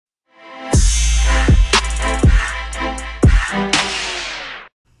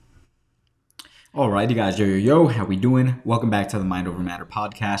Alrighty guys, yo, how we doing? Welcome back to the Mind Over Matter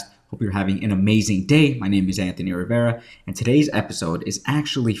podcast. Hope you're having an amazing day. My name is Anthony Rivera, and today's episode is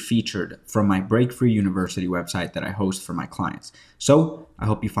actually featured from my Break Free University website that I host for my clients. So I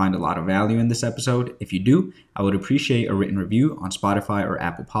hope you find a lot of value in this episode. If you do, I would appreciate a written review on Spotify or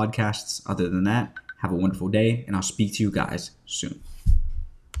Apple Podcasts. Other than that, have a wonderful day, and I'll speak to you guys soon.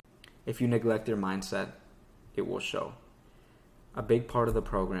 If you neglect your mindset, it will show. A big part of the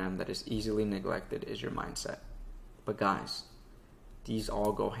program that is easily neglected is your mindset. But guys, these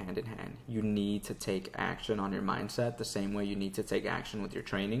all go hand in hand. You need to take action on your mindset the same way you need to take action with your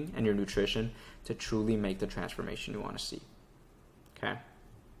training and your nutrition to truly make the transformation you want to see. Okay?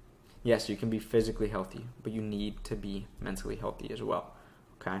 Yes, you can be physically healthy, but you need to be mentally healthy as well.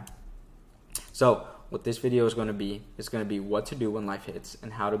 Okay? So, what this video is going to be what to do when life hits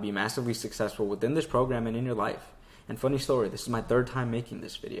and how to be massively successful within this program and in your life. And funny story, this is my third time making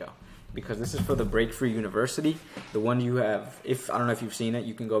this video because this is for the Break Free University. The one you have, I don't know if you've seen it,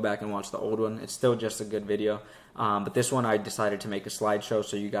 you can go back and watch the old one. It's still just a good video. But this one I decided to make a slideshow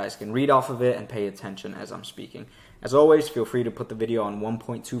so you guys can read off of it and pay attention as I'm speaking. As always, feel free to put the video on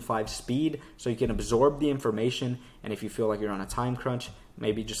 1.25 speed so you can absorb the information. And if you feel like you're on a time crunch,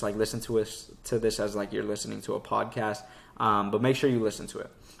 maybe just like listen to this as like you're listening to a podcast. But make sure you listen to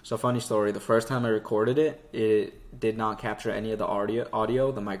it. So funny story, the first time I recorded it, it did not capture any of the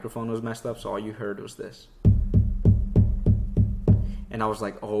audio. The microphone was messed up, so all you heard was this. And I was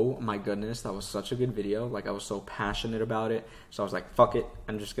like, oh my goodness, that was such a good video. Like, I was so passionate about it. So I was like, fuck it,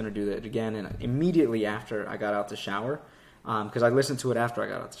 I'm just going to do that again. And immediately after I got out the shower, because I listened to it after I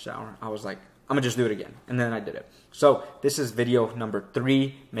got out the shower, I was like, I'm going to just do it again. And then I did it. So this is video number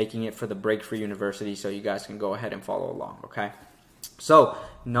 3, making it for the Break Free University, so you guys can go ahead and follow along, okay? So,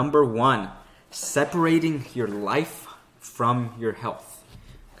 number 1, separating your life from your health,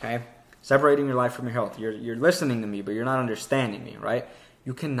 okay? Separating your life from your health. You're listening to me, but you're not understanding me, right?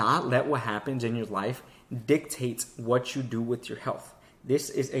 You cannot let what happens in your life dictate what you do with your health. This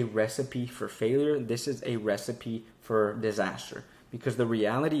is a recipe for failure. This is a recipe for disaster. Because the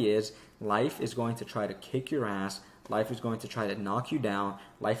reality is, life is going to try to kick your ass. Life is going to try to knock you down.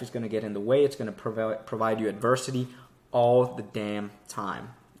 Life is going to get in the way. It's going to provide you adversity all the damn time,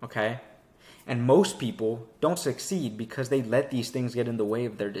 okay? And most people don't succeed because they let these things get in the way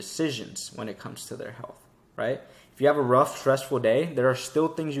of their decisions when it comes to their health, right? If you have a rough, stressful day, there are still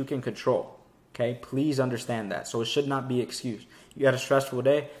things you can control, okay? Please understand that. So it should not be excused. You had a stressful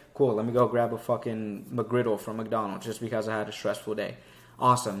day? Cool, let me go grab a fucking McGriddle from McDonald's just because I had a stressful day.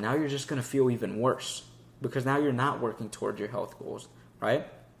 Awesome. Now you're just going to feel even worse because now you're not working towards your health goals, right?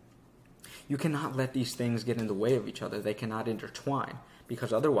 You cannot let these things get in the way of each other. They cannot intertwine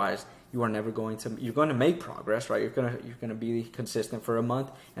because otherwise you're going to make progress, right? You're going to be consistent for a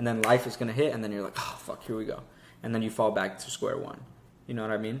month and then life is going to hit and then you're like, oh, fuck, here we go. And then you fall back to square one. You know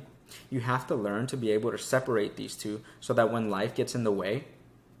what I mean? You have to learn to be able to separate these two so that when life gets in the way,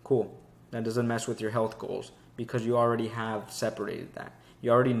 cool, that doesn't mess with your health goals because you already have separated that.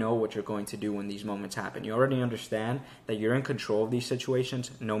 You already know what you're going to do when these moments happen. You already understand that you're in control of these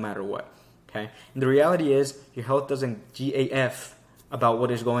situations no matter what. Okay? And the reality is your health doesn't GAF about what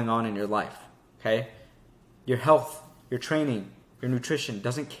is going on in your life. Okay? Your health, your training, your nutrition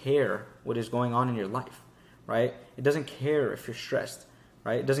doesn't care what is going on in your life. Right? It doesn't care if you're stressed.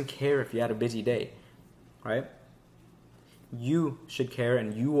 Right? It doesn't care if you had a busy day. Right? You should care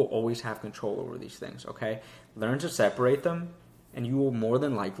and you will always have control over these things. Okay? Learn to separate them and you will more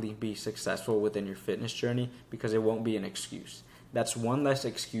than likely be successful within your fitness journey because it won't be an excuse. That's one less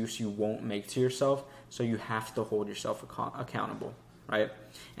excuse you won't make to yourself, so you have to hold yourself accountable, right?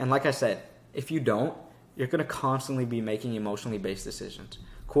 And like I said, if you don't, you're going to constantly be making emotionally based decisions.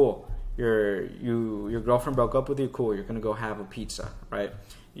 Cool. Your girlfriend broke up with you, cool. You're going to go have a pizza, right?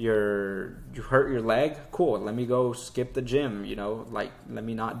 You hurt your leg, cool. Let me go skip the gym, like let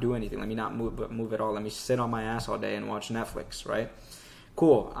me not do anything. Let me not move at all. Let me sit on my ass all day and watch Netflix, right?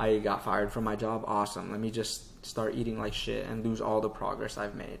 Cool, I got fired from my job, awesome. Let me just start eating like shit and lose all the progress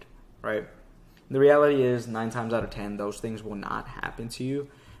I've made, right? The reality is 9 times out of 10, those things will not happen to you.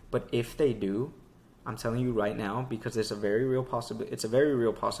 But if they do, I'm telling you right now, because it's a very real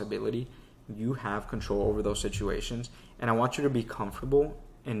possibility, you have control over those situations. And I want you to be comfortable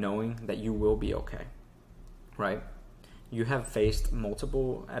in knowing that you will be okay, right? You have faced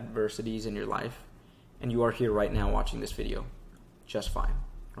multiple adversities in your life, and you are here right now watching this video just fine,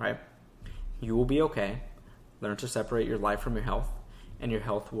 right? You will be okay. Learn to separate your life from your health, and your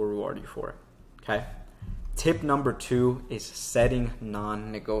health will reward you for it, okay? Tip number 2 is setting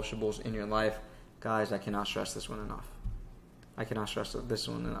non-negotiables in your life. Guys, I cannot stress this one enough.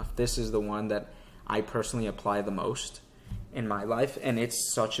 This is the one that I personally apply the most in my life, and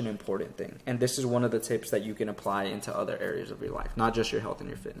it's such an important thing. And this is one of the tips that you can apply into other areas of your life, not just your health and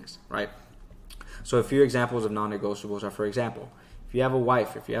your fitness, right? So a few examples of non-negotiables are, for example, if you have a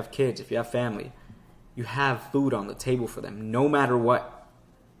wife, if you have kids, if you have family, you have food on the table for them no matter what.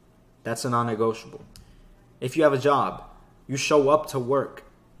 That's a non-negotiable. If you have a job, you show up to work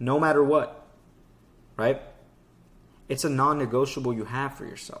no matter what, right? It's a non-negotiable you have for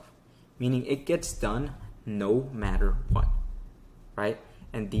yourself, meaning it gets done no matter what, right?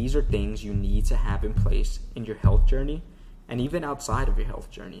 And these are things you need to have in place in your health journey and even outside of your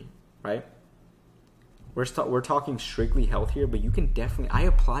health journey, right? We're talking strictly health here, but you can definitely, I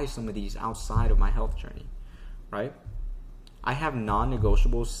apply some of these outside of my health journey, right? I have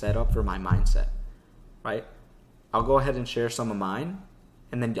non-negotiables set up for my mindset, right? I'll go ahead and share some of mine,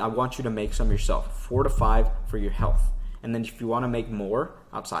 and then I want you to make some yourself, 4 to 5 for your health. And then if you want to make more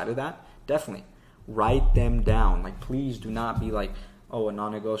outside of that, definitely write them down. Like, please do not be like, oh, a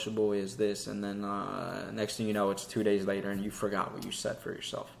non-negotiable is this, and then next thing you know, it's 2 days later and you forgot what you said for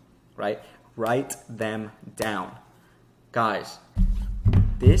yourself, right? Write them down. Guys,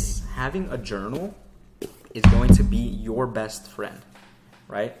 having a journal is going to be your best friend,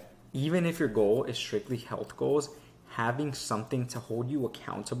 right? Even if your goal is strictly health goals, having something to hold you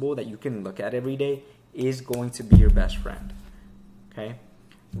accountable that you can look at every day is going to be your best friend, okay?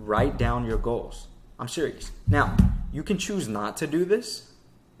 Write down your goals. I'm serious. Now, you can choose not to do this,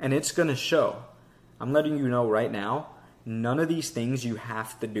 and it's going to show. I'm letting you know right now, none of these things you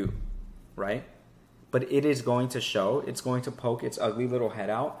have to do, right? But it is going to show. It's going to poke its ugly little head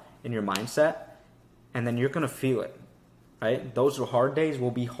out in your mindset, and then you're going to feel it, right? Those hard days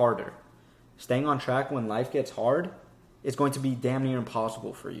will be harder. Staying on track when life gets hard is going to be damn near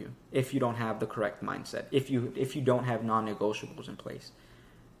impossible for you if you don't have the correct mindset, if you don't have non-negotiables in place,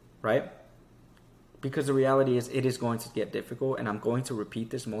 right? Because the reality is it is going to get difficult, and I'm going to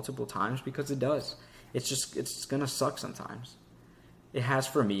repeat this multiple times because it does. It's going to suck sometimes. It has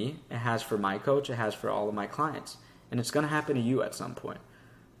for me, it has for my coach, it has for all of my clients, and it's going to happen to you at some point,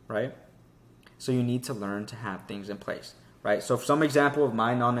 right? So you need to learn to have things in place, right? So some example of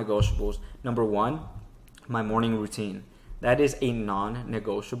my non-negotiables, number 1, my morning routine. That is a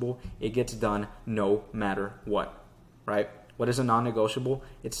non-negotiable. It gets done no matter what, right? What is a non-negotiable?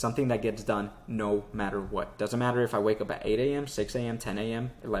 It's something that gets done no matter what. Doesn't matter if I wake up at 8 a.m., 6 a.m., 10 a.m.,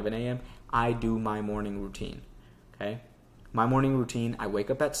 11 a.m. I do my morning routine, okay? My morning routine, I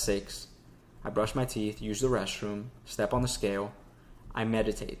wake up at 6, I brush my teeth, use the restroom, step on the scale, I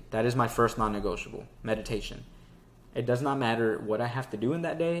meditate. That is my first non-negotiable, meditation. It does not matter what I have to do in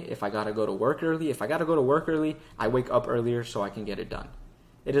that day. If I got to go to work early, I wake up earlier so I can get it done.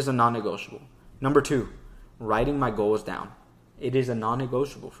 It is a non-negotiable. Number 2, writing my goals down. It is a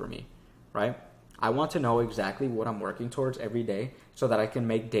non-negotiable for me, right? I want to know exactly what I'm working towards every day so that I can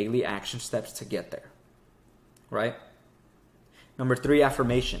make daily action steps to get there, right? Number 3,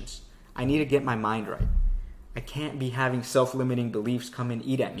 affirmations. I need to get my mind right. I can't be having self-limiting beliefs come and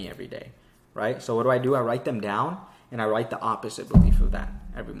eat at me every day, right? So what do? I write them down, and I write the opposite belief of that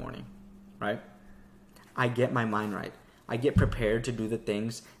every morning, right? I get my mind right. I get prepared to do the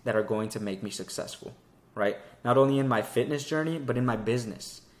things that are going to make me successful, right? Not only in my fitness journey, but in my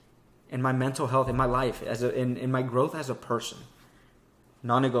business, in my mental health, in my life, in my growth as a person.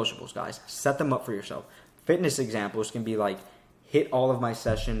 Non-negotiables, guys. Set them up for yourself. Fitness examples can be like, hit all of my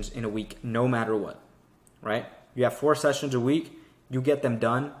sessions in a week, no matter what, right? You have 4 sessions a week, you get them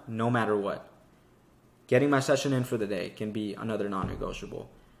done no matter what. Getting my session in for the day can be another non-negotiable.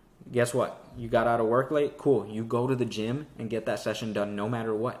 Guess what? You got out of work late? Cool. You go to the gym and get that session done no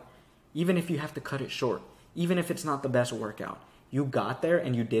matter what. Even if you have to cut it short, even if it's not the best workout, you got there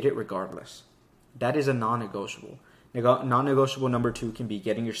and you did it regardless. That is a non-negotiable. Non-negotiable number 2 can be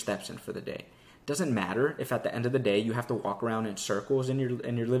getting your steps in for the day. Doesn't matter if at the end of the day you have to walk around in circles in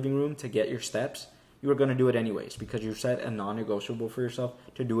your living room to get your steps. You are going to do it anyways because you set a non-negotiable for yourself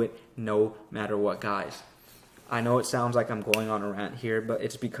to do it no matter what, guys. I know it sounds like I'm going on a rant here, but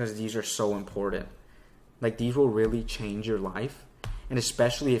it's because these are so important. Like, these will really change your life, and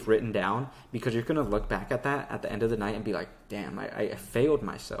especially if written down, because you're going to look back at that at the end of the night and be like, damn, I failed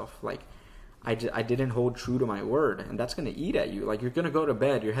myself. Like, I didn't hold true to my word, and that's going to eat at you. Like, you're going to go to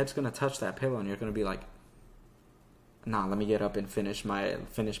bed, your head's going to touch that pillow, and you're going to be like, nah, let me get up and finish my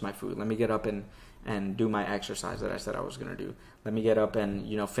food. Let me get up and do my exercise that I said I was going to do. Let me get up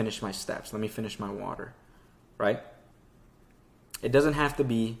and, finish my steps. Let me finish my water, right? It doesn't have to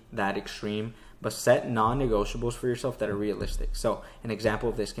be that extreme, but set non-negotiables for yourself that are realistic. So an example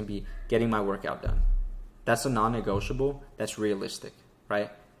of this can be getting my workout done. That's a non-negotiable that's realistic,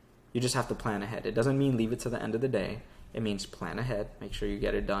 right? You just have to plan ahead. It doesn't mean leave it to the end of the day. It means plan ahead. Make sure you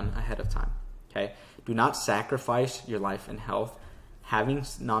get it done ahead of time. Okay? Do not sacrifice your life and health. Having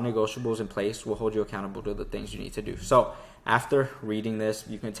non-negotiables in place will hold you accountable to the things you need to do. So after reading this,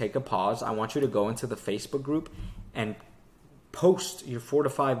 you can take a pause. I want you to go into the Facebook group and post your 4 to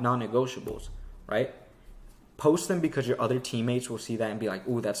 5 non-negotiables, right? Post them because your other teammates will see that and be like,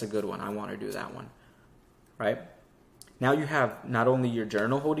 ooh, that's a good one. I want to do that one, right? Now you have not only your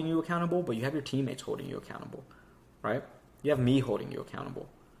journal holding you accountable, but you have your teammates holding you accountable, right? You have me holding you accountable,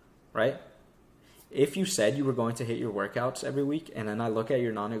 right? If you said you were going to hit your workouts every week and then I look at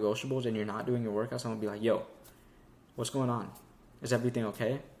your non-negotiables and you're not doing your workouts, I'm going to be like, yo, what's going on? Is everything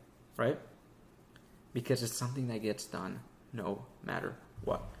okay? Right? Because it's something that gets done no matter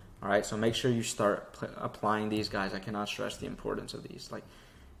what. All right? So make sure you start applying these, guys. I cannot stress the importance of these. Like,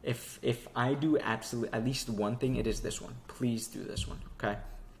 if I do absolutely at least one thing, it is this one. Please do this one, okay?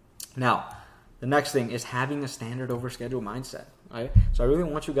 Now, the next thing is having a standard over schedule mindset, right? So I really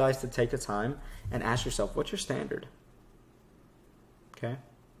want you guys to take the time and ask yourself, what's your standard? Okay?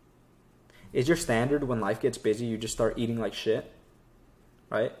 Is your standard when life gets busy, you just start eating like shit,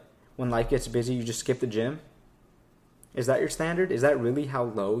 right? When life gets busy, you just skip the gym? Is that your standard? Is that really how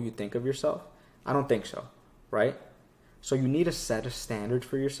low you think of yourself? I don't think so, right? So you need to set a standard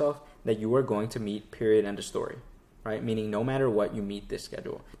for yourself that you are going to meet, period, end of story. Right? Meaning no matter what, you meet this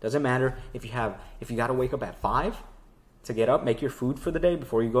schedule. Doesn't matter if you got to wake up at 5 to get up, make your food for the day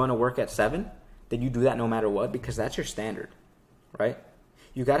before you go into work at 7, then you do that no matter what, because that's your standard, right?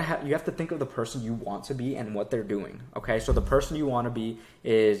 You have to think of the person you want to be and what they're doing, okay? So the person you want to be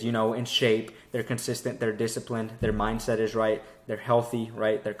is, in shape, they're consistent, they're disciplined, their mindset is right, they're healthy,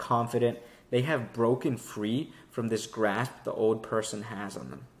 right? They're confident. They have broken free from this grasp the old person has on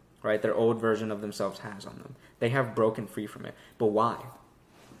them. Right? Their old version of themselves has on them. They have broken free from it. But why?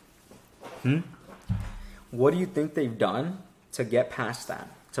 What do you think they've done to get past that?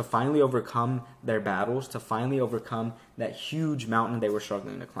 To finally overcome their battles? To finally overcome that huge mountain they were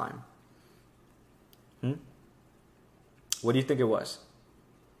struggling to climb? What do you think it was?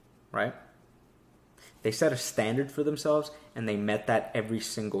 Right? They set a standard for themselves and they met that every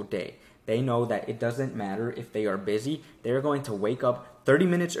single day. They know that it doesn't matter if they are busy. They're going to wake up 30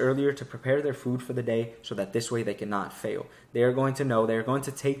 minutes earlier to prepare their food for the day so that this way they cannot fail. They are going to know they're going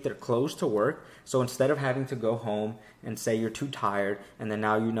to take their clothes to work. So instead of having to go home and say you're too tired and then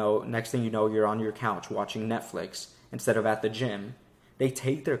now next thing you know, you're on your couch watching Netflix instead of at the gym, they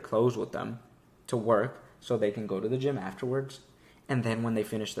take their clothes with them to work so they can go to the gym afterwards. And then when they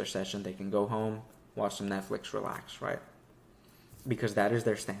finish their session, they can go home, watch some Netflix, relax, right? Because that is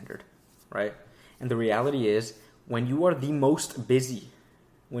their standard. Right? And the reality is, when you are the most busy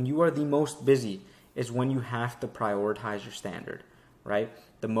is when you have to prioritize your standard, right?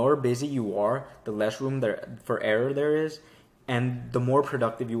 The more busy you are, the less room for error there is, and the more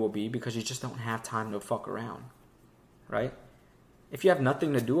productive you will be because you just don't have time to fuck around, right? If you have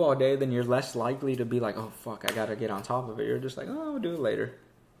nothing to do all day, then you're less likely to be like, oh fuck, I gotta get on top of it. You're just like, oh, I'll do it later,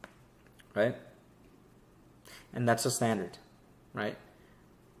 right? And that's the standard, right?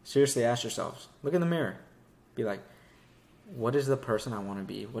 Seriously, ask yourselves. Look in the mirror. Be like, what is the person I want to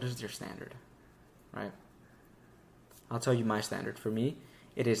be? What is their standard? Right? I'll tell you my standard. For me,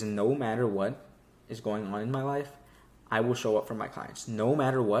 it is no matter what is going on in my life, I will show up for my clients. No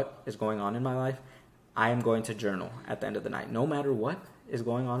matter what is going on in my life, I am going to journal at the end of the night. No matter what is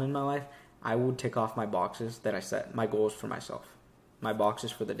going on in my life, I will tick off my boxes that I set, my goals for myself, my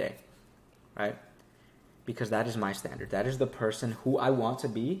boxes for the day. Right? Because that is my standard. That is the person who I want to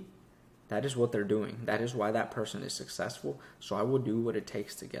be. That is what they're doing. That is why that person is successful. So I will do what it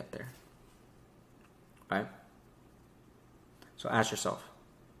takes to get there. Right? So ask yourself,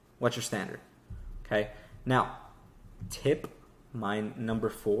 what's your standard? Okay? Now, tip number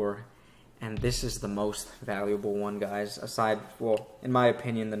 4, and this is the most valuable one, guys. In my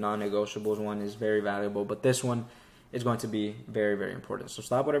opinion, the non-negotiables one is very valuable, but this one is going to be very, very important. So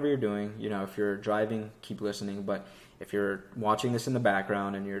stop whatever you're doing. If you're driving, keep listening. But if you're watching this in the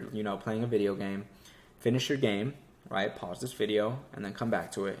background and you're, playing a video game, finish your game, right? Pause this video and then come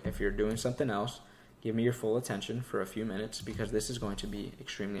back to it. If you're doing something else, give me your full attention for a few minutes because this is going to be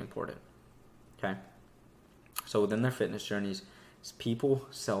extremely important. Okay? So within their fitness journeys, people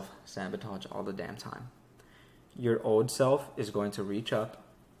self-sabotage all the damn time. Your old self is going to reach up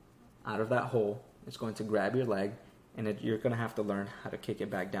out of that hole. It's going to grab your leg. And you're going to have to learn how to kick it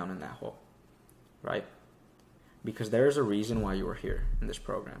back down in that hole, right? Because there is a reason why you are here in this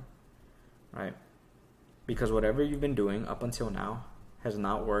program, right? Because whatever you've been doing up until now has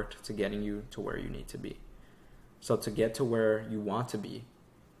not worked to getting you to where you need to be. So to get to where you want to be,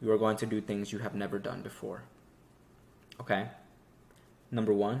 you are going to do things you have never done before. Okay?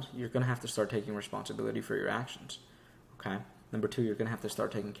 Number one, you're going to have to start taking responsibility for your actions. Okay? Number two, you're going to have to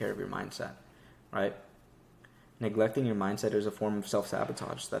start taking care of your mindset. Right? Neglecting your mindset is a form of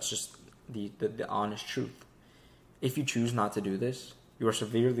self-sabotage. That's just the honest truth. If you choose not to do this, you are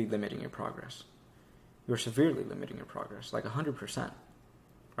severely limiting your progress. You are severely limiting your progress, like 100%.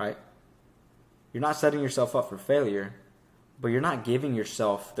 Right? You're not setting yourself up for failure, but you're not giving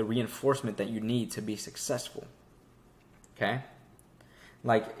yourself the reinforcement that you need to be successful. Okay?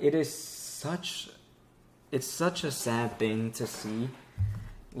 Like, it's such a sad thing to see,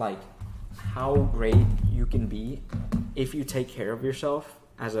 like, how great you can be if you take care of yourself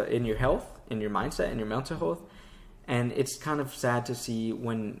in your health, in your mindset, in your mental health. And it's kind of sad to see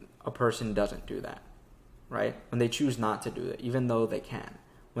when a person doesn't do that, right? When they choose not to do it, even though they can.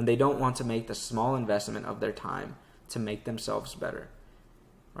 When they don't want to make the small investment of their time to make themselves better,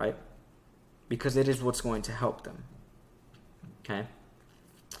 right? Because it is what's going to help them, okay?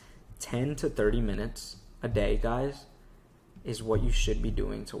 10 to 30 minutes a day, guys, is what you should be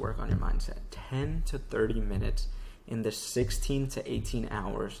doing to work on your mindset. 10 to 30 minutes in the 16 to 18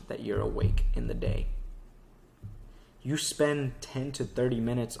 hours that you're awake in the day. You spend 10 to 30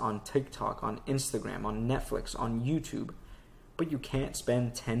 minutes on TikTok, on Instagram, on Netflix, on YouTube, but you can't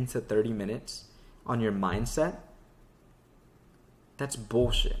spend 10 to 30 minutes on your mindset? That's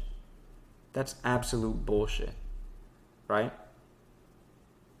bullshit. That's absolute bullshit, right?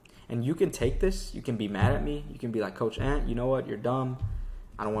 And you can take this, you can be mad at me, you can be like, Coach Ant, you know what, you're dumb,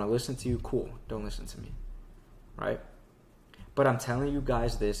 I don't want to listen to you, cool, don't listen to me, right? But I'm telling you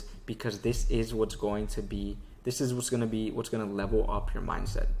guys this because this is what's going to level up your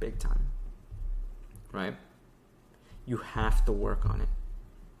mindset big time, right? You have to work on it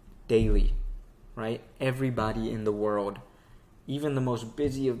daily, right? Everybody in the world, even the most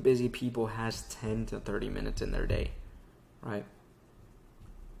busy of busy people, has 10 to 30 minutes in their day, right?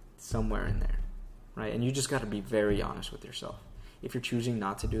 Somewhere in there, right? And you just got to be very honest with yourself. If you're choosing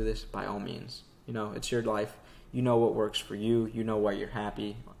not to do this, by all means, it's your life. You know what works for you. You know why you're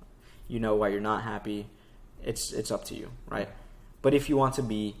happy. You know why you're not happy. It's up to you, right? But if you want to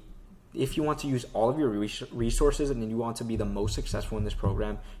use all of your resources and you want to be the most successful in this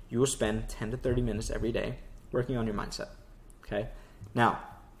program, you will spend 10 to 30 minutes every day working on your mindset, okay? Now,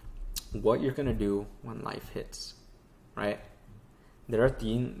 what you're going to do when life hits, right? There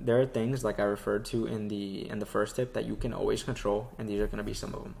are things like I referred to in the first tip that you can always control, and these are going to be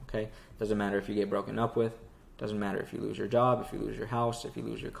some of them, okay? Doesn't matter if you get broken up with, doesn't matter if you lose your job, if you lose your house, if you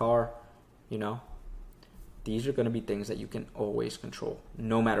lose your car, These are going to be things that you can always control,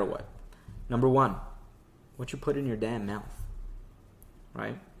 no matter what. Number one, what you put in your damn mouth,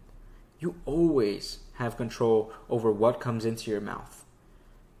 right? You always have control over what comes into your mouth,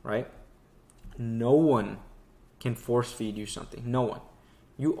 right? No one can force feed you something. No one.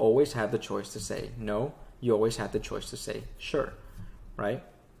 You always have the choice to say no. You always have the choice to say sure, right?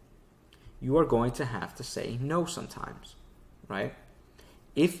 You are going to have to say no sometimes, right?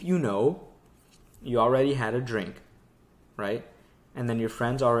 If you know you already had a drink, right? And then your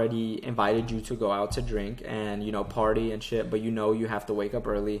friends already invited you to go out to drink and, party and shit, but you have to wake up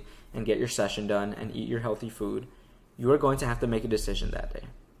early and get your session done and eat your healthy food. You are going to have to make a decision that day.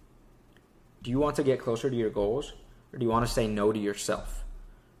 Do you want to get closer to your goals, or do you want to say no to yourself,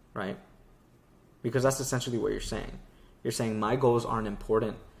 right? Because that's essentially what you're saying. You're saying my goals aren't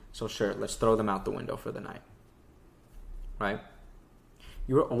important, so sure, let's throw them out the window for the night, right?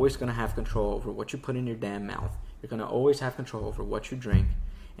 You're always going to have control over what you put in your damn mouth. You're going to always have control over what you drink,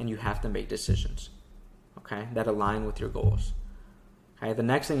 and you have to make decisions, okay, that align with your goals. Okay, the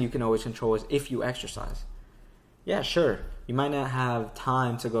next thing you can always control is if you exercise. Yeah, sure, you might not have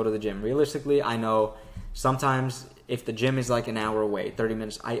time to go to the gym. Realistically, I know sometimes if the gym is like an hour away, 30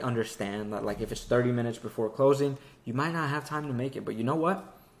 minutes, I understand that, like, if it's 30 minutes before closing, you might not have time to make it. But you know what?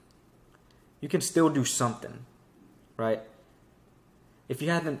 You can still do something, right? If you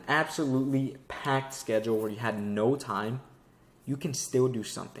had an absolutely packed schedule where you had no time, you can still do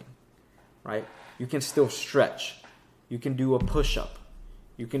something, right? You can still stretch. You can do a push-up.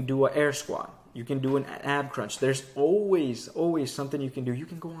 You can do an air squat. You can do an ab crunch. There's always something you can do. You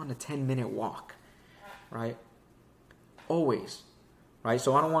can go on a 10-minute walk, right? Always, right?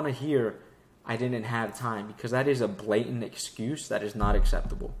 So I don't want to hear I didn't have time, because that is a blatant excuse that is not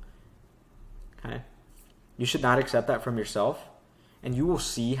acceptable, okay? You should not accept that from yourself, and you will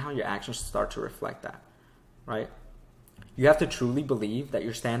see how your actions start to reflect that, right? You have to truly believe that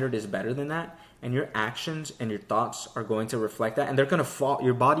your standard is better than that, and your actions and your thoughts are going to reflect that, and they're going to follow.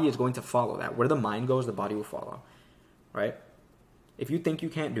 Your body is going to follow that. Where the mind goes, the body will follow, right? If you think you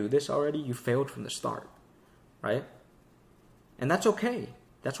can't do this already, you failed from the start, right? And that's okay.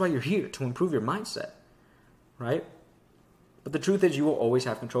 That's why you're here, to improve your mindset, right? But the truth is, you will always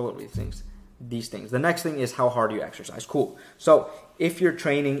have control over these things. The next thing is how hard you exercise. Cool. So if you're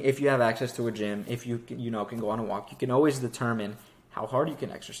training, if you have access to a gym, if you can go on a walk, you can always determine how hard you can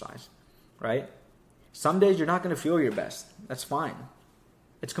exercise, right? Some days you're not going to feel your best. That's fine.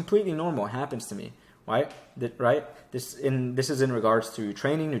 It's completely normal. It happens to me, right? This is in regards to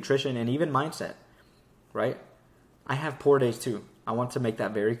training, nutrition, and even mindset, right? I have poor days too. I want to make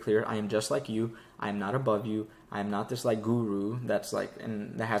that very clear. I am just like you. I am not above you. I am not this like guru that's like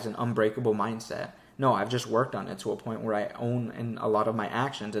and that has an unbreakable mindset. No, I've just worked on it to a point where I own in a lot of my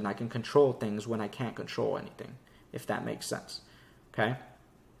actions and I can control things when I can't control anything, if that makes sense. Okay?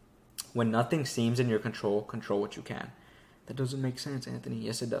 When nothing seems in your control, control what you can. That doesn't make sense, Anthony.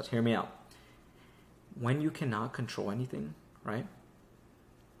 Yes, it does. Hear me out. When you cannot control anything, right?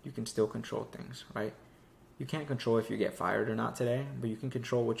 You can still control things, right? You can't control if you get fired or not today, but you can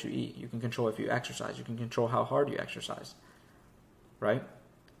control what you eat. You can control if you exercise. You can control how hard you exercise, right?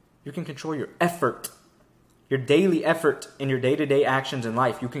 You can control your effort, your daily effort in your day-to-day actions in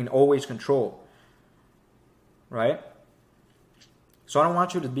life. You can always control, right? So I don't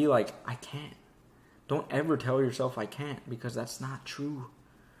want you to be like, I can't. Don't ever tell yourself I can't, because that's not true,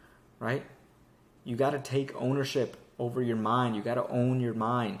 right? You got to take ownership over your mind. You got to own your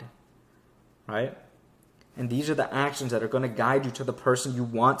mind, right? And these are the actions that are going to guide you to the person you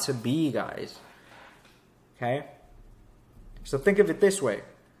want to be, guys. Okay? So think of it this way.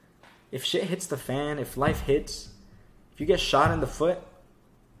 If shit hits the fan, if life hits, if you get shot in the foot,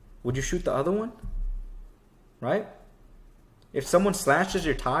 would you shoot the other one? Right? If someone slashes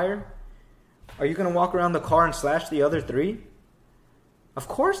your tire, are you going to walk around the car and slash the other 3? Of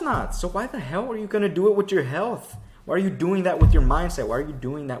course not. So why the hell are you going to do it with your health? Why are you doing that with your mindset? Why are you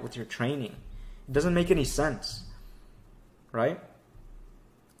doing that with your training? It doesn't make any sense, right?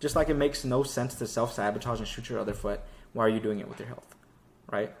 Just like it makes no sense to self-sabotage and shoot your other foot. Why are you doing it with your health,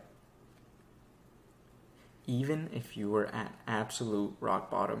 right? Even if you were at absolute rock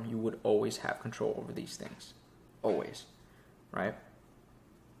bottom, you would always have control over these things. Always, right?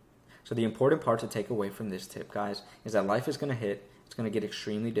 So the important part to take away from this tip, guys, is that life is going to hit. It's going to get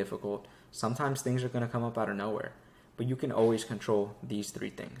extremely difficult. Sometimes things are going to come up out of nowhere. But you can always control these 3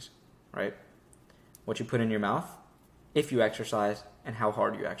 things, right? What you put in your mouth, if you exercise, and how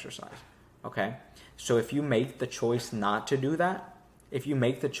hard you exercise, okay? So if you make the choice not to do that, if you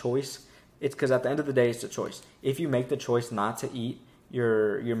make the choice, it's because at the end of the day, it's a choice. If you make the choice not to eat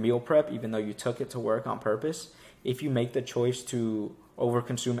your meal prep, even though you took it to work on purpose, if you make the choice to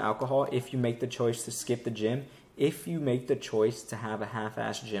overconsume alcohol, if you make the choice to skip the gym, if you make the choice to have a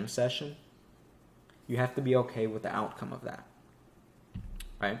half-assed gym session, you have to be okay with the outcome of that,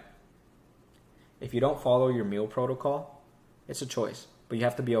 right? If you don't follow your meal protocol, it's a choice, but you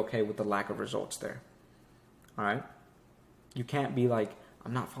have to be okay with the lack of results there, all right? You can't be like,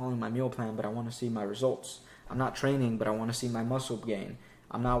 I'm not following my meal plan, but I want to see my results. I'm not training, but I want to see my muscle gain.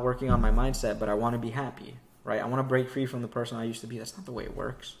 I'm not working on my mindset, but I want to be happy, right? I want to break free from the person I used to be. That's not the way it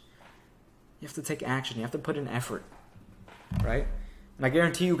works. You have to take action. You have to put in effort, right? And I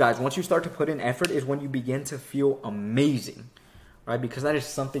guarantee you guys, once you start to put in effort is when you begin to feel amazing, right? Because that is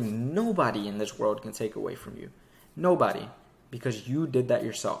something nobody in this world can take away from you. Nobody. Because you did that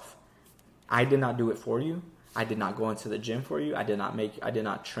yourself. I did not do it for you. I did not go into the gym for you. I did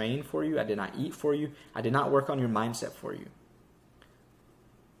not train for you. I did not eat for you. I did not work on your mindset for you.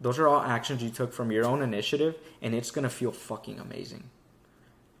 Those are all actions you took from your own initiative, and it's going to feel fucking amazing,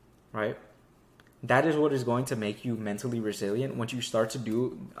 right? That is what is going to make you mentally resilient once you start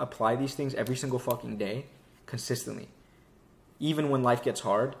to apply these things every single fucking day, consistently. Even when life gets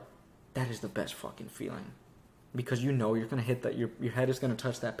hard, that is the best fucking feeling. Because you know you're going to hit that, your head is going to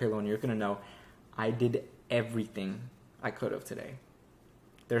touch that pillow, and you're going to know, I did everything I could have today.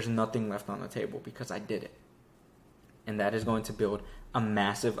 There's nothing left on the table because I did it. And that is going to build a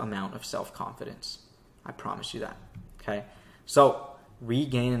massive amount of self-confidence. I promise you that. Okay? So,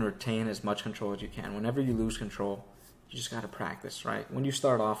 regain and retain as much control as you can. Whenever you lose control, you just got to practice, right? When you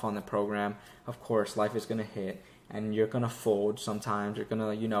start off on the program, of course, life is going to hit and you're going to fold sometimes. You're going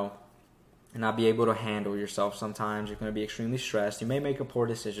to, not be able to handle yourself sometimes. You're going to be extremely stressed. You may make a poor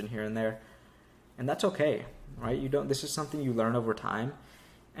decision here and there. And that's okay, right? This is something you learn over time,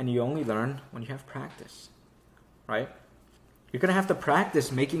 and you only learn when you have practice, right? You're going to have to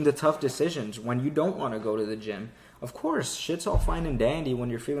practice making the tough decisions when you don't want to go to the gym. Of course, shit's all fine and dandy when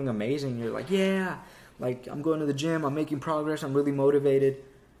you're feeling amazing. You're like, yeah, like I'm going to the gym, I'm making progress, I'm really motivated.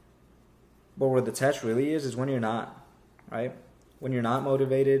 But where the test really is when you're not, right? when you're not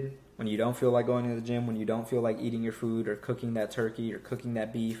motivated, when you don't feel like going to the gym, when you don't feel like eating your food or cooking that turkey or cooking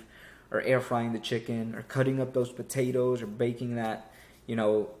that beef or air frying the chicken or cutting up those potatoes or baking that,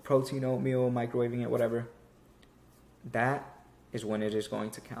 protein oatmeal, microwaving it, whatever, that is when it is going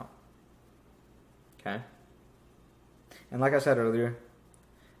to count. Okay? And like I said earlier,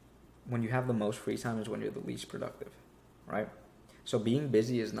 when you have the most free time is when you're the least productive, right? So being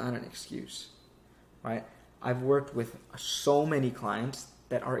busy is not an excuse, right? I've worked with so many clients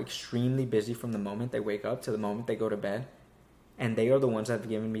that are extremely busy from the moment they wake up to the moment they go to bed. And they are the ones that have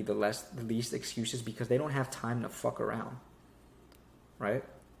given me the least excuses because they don't have time to fuck around, right?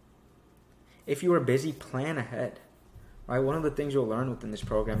 If you are busy, plan ahead, right? One of the things you'll learn within this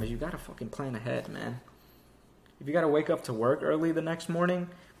program is you got to fucking plan ahead, man. If you got to wake up to work early the next morning,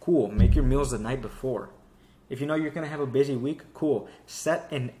 cool. Make your meals the night before. If you know you're going to have a busy week, cool.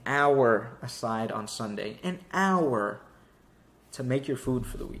 Set an hour aside on Sunday. An hour to make your food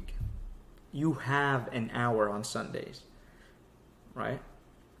for the week. You have an hour on Sundays, right?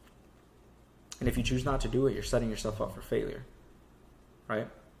 And if you choose not to do it, you're setting yourself up for failure, right?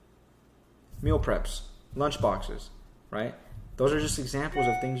 Meal preps, lunch boxes, right? Those are just examples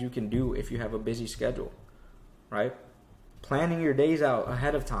of things you can do if you have a busy schedule, right? Planning your days out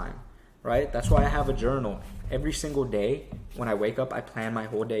ahead of time, right? That's why I have a journal. Every single day when I wake up, I plan my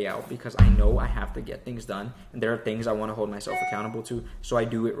whole day out because I know I have to get things done. And there are things I want to hold myself accountable to, so I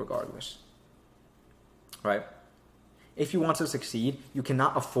do it regardless, right? If you want to succeed, you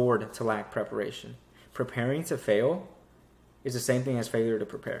cannot afford to lack preparation. Preparing to fail is the same thing as failure to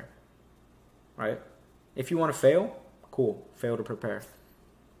prepare, right? If you want to fail, cool, fail to prepare,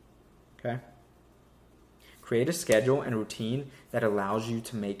 okay? Create a schedule and routine that allows you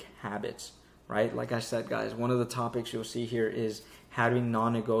to make habits, right? Like I said, guys, one of the topics you'll see here is having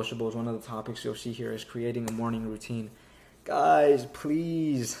non-negotiables. One of the topics you'll see here is creating a morning routine. Guys,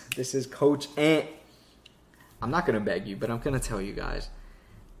 please, this is Coach Ant. I'm not going to beg you, but I'm going to tell you guys.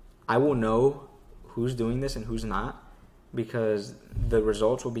 I will know who's doing this and who's not because the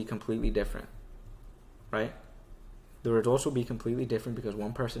results will be completely different, right? The results will be completely different because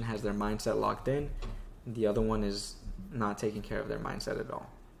one person has their mindset locked in, the other one is not taking care of their mindset at all,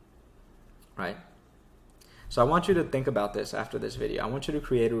 right? So I want you to think about this after this video. I want you to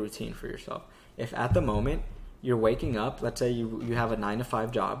create a routine for yourself. If at the moment you're waking up, let's say you have a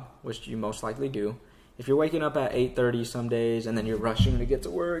 9-to-5 job, which you most likely do. If you're waking up at 8:30 some days and then you're rushing to get to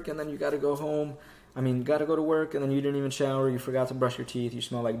work and then you got to go home, got to go to work and then you didn't even shower, you forgot to brush your teeth, you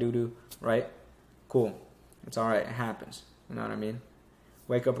smell like doo-doo, right? Cool. It's all right. It happens. You know what I mean?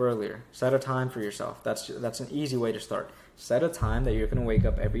 Wake up earlier. Set a time for yourself. That's an easy way to start. Set a time that you're going to wake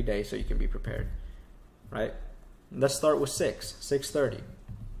up every day so you can be prepared, right? Let's start with 6:30,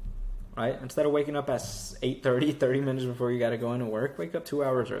 right? Instead of waking up at 8:30, 30 minutes before you got to go into work, wake up 2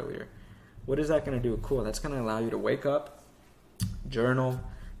 hours earlier. What is that going to do? Cool. That's going to allow you to wake up, journal,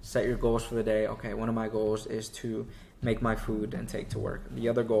 set your goals for the day. Okay, one of my goals is to make my food and take to work. The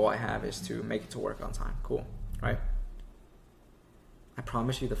other goal I have is to make it to work on time. Cool, right? I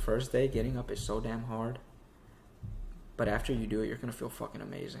promise you the first day getting up is so damn hard. But after you do it, you're going to feel fucking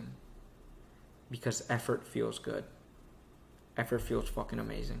amazing. Because effort feels good. Effort feels fucking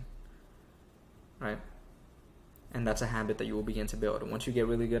amazing. Right? And that's a habit that you will begin to build. And once you get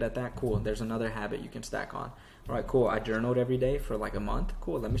really good at that, cool, there's another habit you can stack on. All right, cool, I journaled every day for like a month.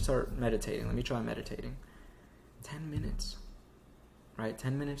 Cool, let me start meditating. Let me try meditating. 10 minutes. Right?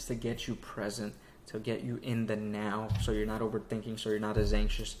 10 minutes to get you present, to get you in the now, so you're not overthinking, so you're not as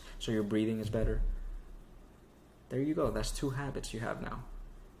anxious, so your breathing is better. There you go. That's 2 habits you have now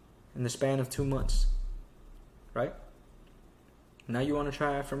in the span of 2 months, right? Now you want to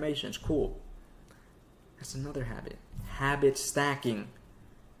try affirmations. Cool. That's another habit. Habit stacking,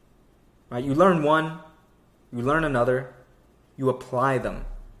 right? You learn one, you learn another, you apply them.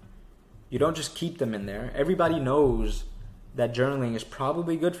 You don't just keep them in there. Everybody knows that journaling is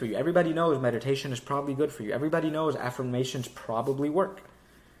probably good for you. Everybody knows meditation is probably good for you. Everybody knows affirmations probably work,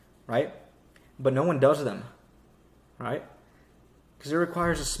 right? But no one does them, right? Because it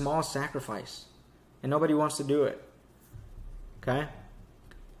requires a small sacrifice, and nobody wants to do it, okay?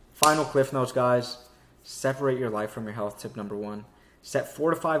 Final cliff notes, guys. Separate your life from your health, tip number 1. Set 4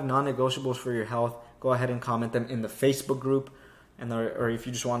 to 5 non-negotiables for your health. Go ahead and comment them in the Facebook group. Or if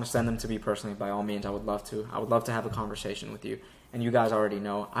you just want to send them to me personally, by all means, I would love to. I would love to have a conversation with you. And you guys already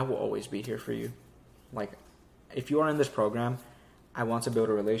know, I will always be here for you. Like, if you are in this program, I want to build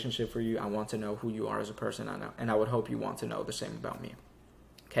a relationship for you. I want to know who you are as a person. And I would hope you want to know the same about me.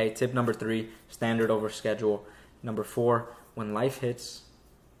 Okay, tip number 3, standard over schedule. Number 4, when life hits,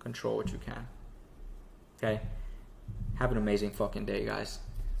 control what you can. Okay? Have an amazing fucking day, guys.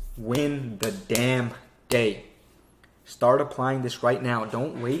 Win the damn day. Start applying this right now.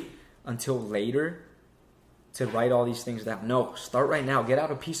 Don't wait until later to write all these things down. No, start right now. Get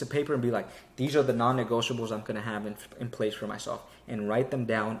out a piece of paper and be like, these are the non-negotiables I'm going to have in place for myself. And write them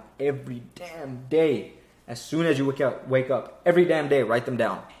down every damn day. As soon as you wake up, every damn day, write them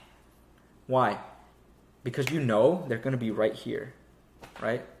down. Why? Because you know they're going to be right here,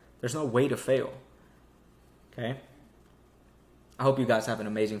 right? There's no way to fail, okay? I hope you guys have an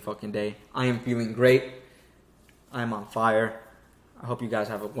amazing fucking day. I am feeling great. I am on fire. I hope you guys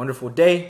have a wonderful day.